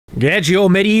Get your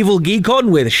medieval geek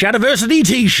on with Shadiversity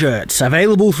t-shirts,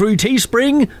 available through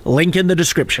Teespring, link in the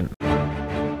description.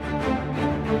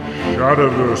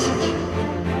 Shadiversity.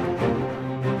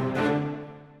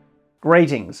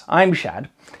 Greetings, I'm Shad,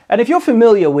 and if you're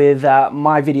familiar with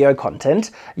my video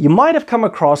content, you might have come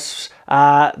across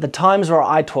the times where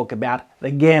I talk about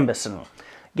the gambeson.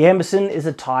 Gambeson is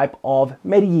a type of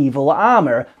medieval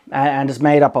armor and is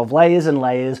made up of layers and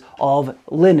layers of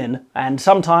linen, and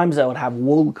sometimes it would have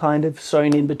wool kind of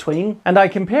sewn in between. And I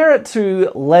compare it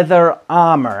to leather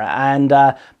armor and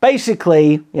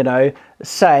basically,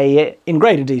 say in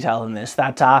greater detail than this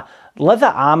that leather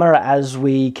armor, as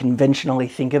we conventionally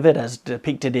think of it, as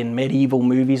depicted in medieval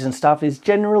movies and stuff, is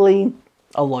generally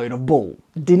a load of bull.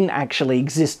 Didn't actually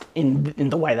exist in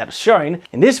the way that it's shown.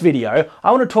 In this video,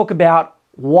 I want to talk about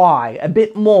why, a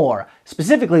bit more,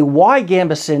 specifically why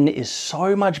gambeson is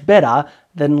so much better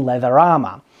than leather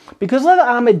armor. Because leather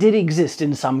armor did exist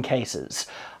in some cases.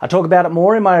 I talk about it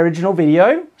more in my original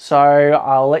video, so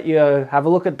I'll let you have a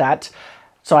look at that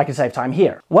so I can save time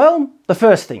here. Well, the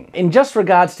first thing, in just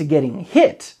regards to getting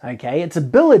hit, okay, its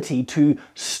ability to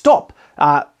stop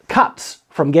cuts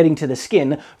from getting to the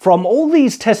skin, from all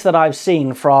these tests that I've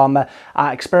seen from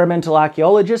experimental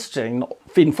archaeologists in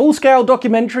full-scale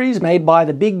documentaries made by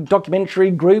the big documentary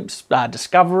groups,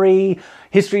 Discovery,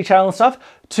 History Channel and stuff,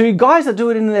 to guys that do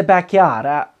it in their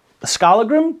backyard.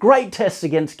 Scalagram, great tests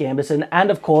against gambeson, and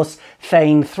of course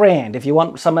Thane Thrand. If you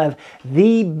want some of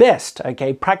the best,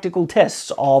 okay, practical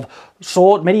tests of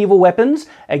medieval weapons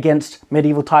against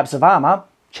medieval types of armor,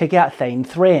 check out Thane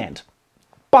Thrand.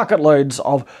 Bucket loads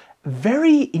of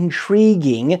very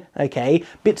intriguing, okay,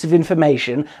 bits of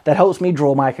information that helps me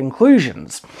draw my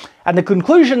conclusions. And the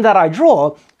conclusion that I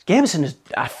draw, gambeson is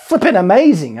flippin'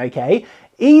 amazing, okay?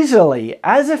 Easily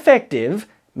as effective,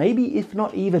 maybe if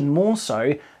not even more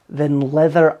so, than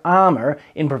leather armor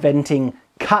in preventing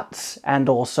cuts and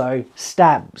also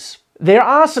stabs. There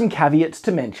are some caveats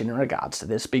to mention in regards to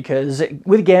this, because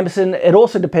with gambeson, it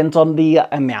also depends on the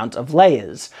amount of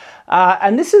layers.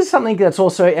 And this is something that's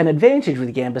also an advantage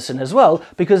with gambeson as well,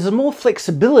 because there's more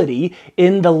flexibility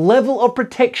in the level of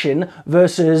protection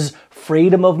versus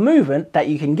freedom of movement that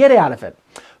you can get out of it.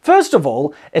 First of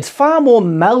all, it's far more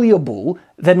malleable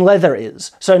than leather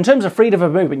is. So in terms of freedom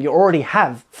of movement, you already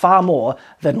have far more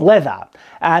than leather.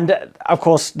 And of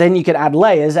course, then you can add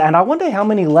layers, and I wonder how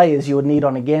many layers you would need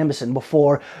on a gambeson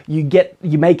before you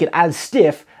make it as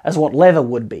stiff as what leather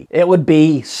would be. It would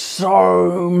be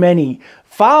so many.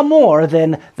 Far more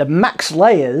than the max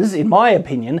layers, in my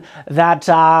opinion, that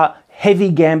heavy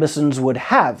gambesons would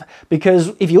have.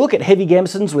 Because if you look at heavy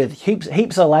gambesons with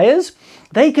heaps of layers,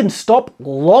 they can stop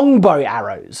longbow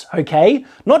arrows, okay?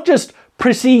 Not just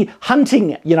prissy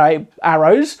hunting,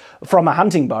 arrows from a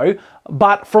hunting bow,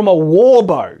 but from a war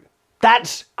bow.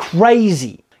 That's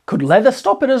crazy. Could leather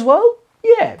stop it as well?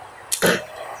 Yeah.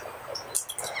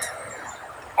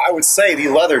 I would say the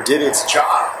leather did its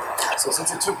job. So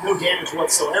since it took no damage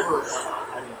whatsoever,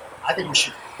 I think we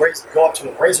should go up to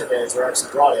the razor heads or actually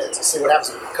broadheads and see what happens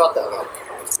if we cut that way.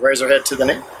 Razor head to the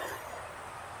knee.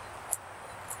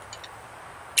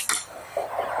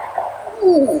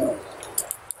 Ooh.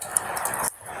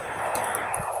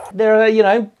 There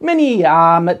are, many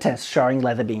tests showing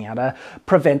leather being able to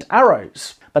prevent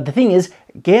arrows. But the thing is,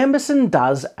 gambeson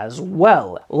does as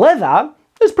well. Leather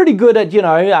is pretty good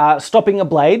at, stopping a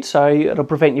blade, so it'll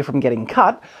prevent you from getting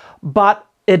cut, but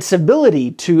its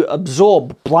ability to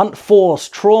absorb blunt force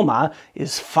trauma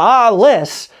is far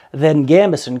less than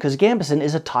gambeson, because gambeson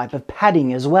is a type of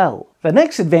padding as well. The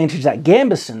next advantage that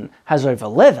gambeson has over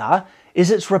leather is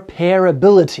its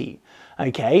repairability,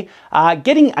 okay?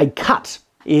 Getting a cut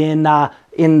in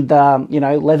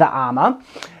the leather armor,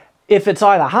 if it's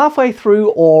either halfway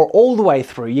through or all the way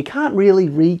through, you can't really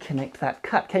reconnect that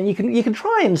cut. You can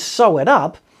try and sew it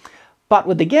up, but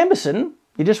with the gambeson,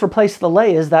 you just replace the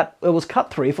layers that it was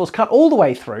cut through. If it was cut all the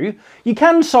way through, you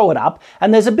can sew it up,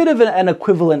 and there's a bit of an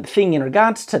equivalent thing in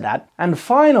regards to that. And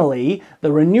finally, the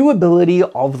renewability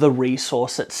of the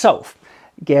resource itself.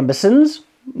 Gambesons,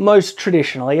 most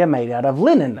traditionally, are made out of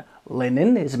linen.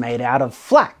 Linen is made out of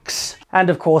flax. And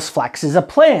of course, flax is a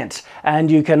plant,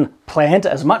 and you can plant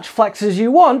as much flax as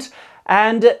you want,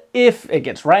 and if it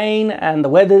gets rain and the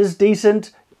weather's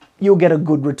decent, you'll get a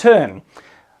good return.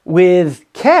 With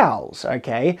cows,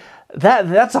 okay,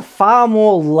 that's a far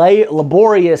more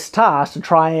laborious task to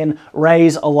try and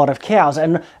raise a lot of cows,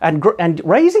 and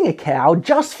raising a cow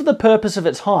just for the purpose of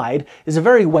its hide is a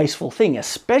very wasteful thing,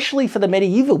 especially for the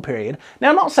medieval period. Now,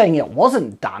 I'm not saying it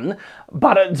wasn't done,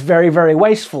 but it's very, very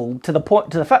wasteful to the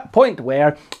point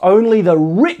where only the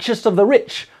richest of the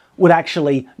rich would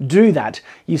actually do that.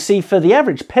 You see, for the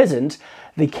average peasant,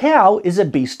 the cow is a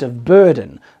beast of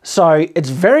burden. So it's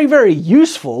very, very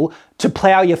useful to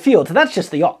plough your fields. And that's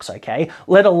just the ox, okay?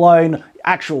 Let alone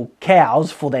actual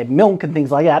cows for their milk and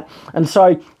things like that. And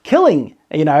so killing,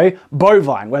 you know,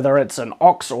 bovine, whether it's an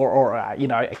ox or you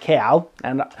know, a cow,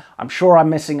 and I'm sure I'm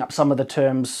messing up some of the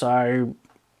terms, so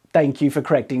thank you for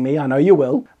correcting me, I know you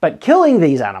will. But killing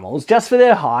these animals just for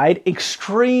their hide,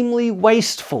 extremely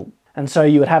wasteful. And so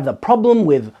you would have the problem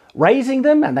with raising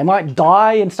them, and they might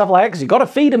die and stuff like that, because you've got to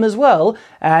feed them as well,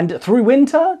 and through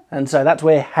winter. And so that's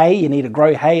where hay, you need to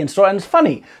grow hay and store it. And it's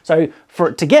funny, so for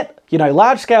it to get, you know,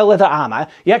 large-scale leather armor,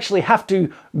 you actually have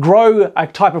to grow a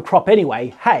type of crop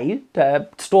anyway, hay, to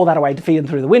store that away to feed them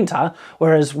through the winter,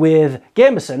 whereas with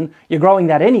gambeson, you're growing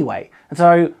that anyway. And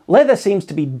so leather seems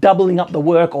to be doubling up the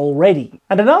work already.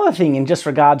 And another thing in just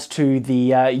regards to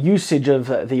the usage of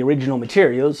the original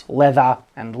materials, leather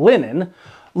and linen,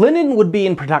 linen would be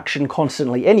in production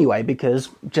constantly anyway, because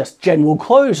just general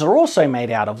clothes are also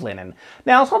made out of linen.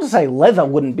 Now, it's not to say leather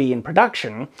wouldn't be in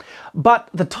production, but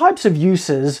the types of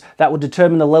uses that would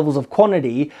determine the levels of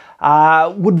quantity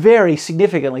would vary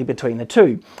significantly between the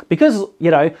two. Because,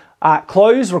 you know,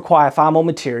 clothes require far more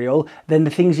material than the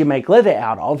things you make leather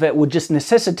out of. It would just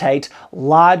necessitate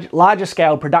larger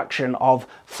scale production of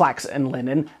flax and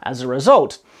linen as a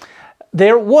result.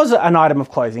 There was an item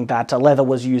of clothing that leather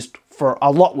was used for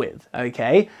a lot with,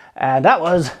 okay? And that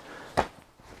was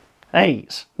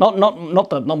these. Not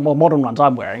the more modern ones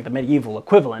I'm wearing, the medieval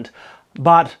equivalent,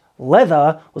 but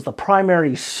leather was the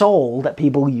primary sole that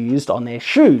people used on their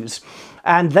shoes.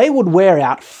 And they would wear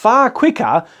out far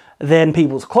quicker than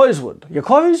people's clothes would. Your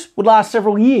clothes would last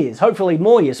several years, hopefully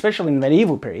more years, especially in the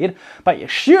medieval period, but your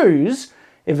shoes,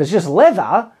 if it's just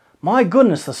leather, my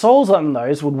goodness, the soles on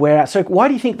those would wear out. So why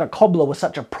do you think the cobbler was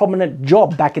such a prominent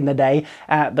job back in the day,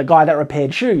 the guy that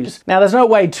repaired shoes? Now, there's no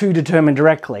way to determine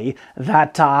directly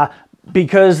that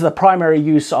because the primary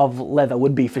use of leather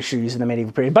would be for shoes in the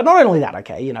medieval period. But not only that,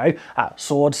 okay, you know,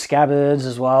 swords, scabbards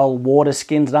as well, water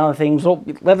skins and other things. Well,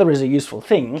 leather is a useful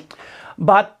thing.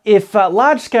 But if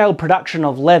large-scale production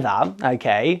of leather,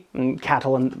 okay, and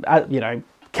cattle and, you know,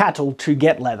 cattle to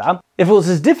get leather, if it was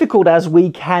as difficult as we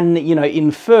can, you know,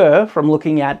 infer from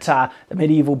looking at the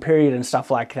medieval period and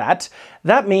stuff like that,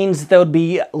 that means there would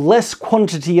be less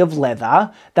quantity of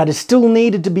leather that is still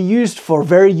needed to be used for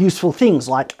very useful things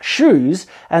like shoes.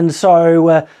 And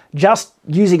so just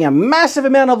using a massive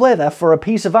amount of leather for a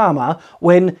piece of armor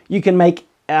when you can make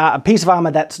a piece of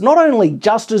armor that's not only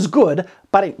just as good,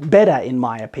 but better, in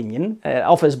my opinion. It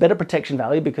offers better protection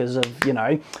value because of, you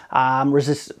know,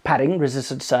 padding,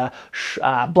 resistance,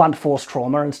 blunt force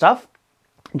trauma and stuff.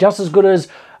 Just as good as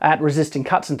at resisting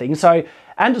cuts and things. So,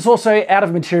 and it's also out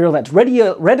of material that's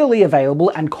readily available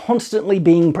and constantly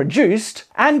being produced,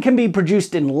 and can be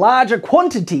produced in larger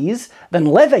quantities than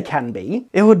leather can be.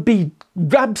 It would be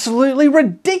absolutely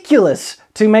ridiculous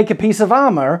to make a piece of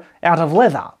armor out of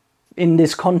leather in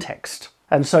this context.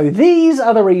 And so these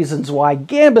are the reasons why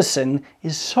gambeson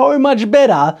is so much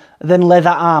better than leather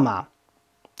armor.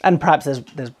 And perhaps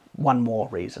there's one more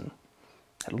reason.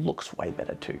 It looks way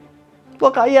better too.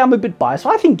 Look, yeah, I'm a bit biased,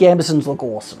 but I think gambesons look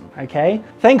awesome, okay?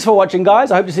 Thanks for watching,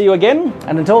 guys. I hope to see you again.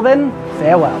 And until then,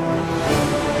 farewell.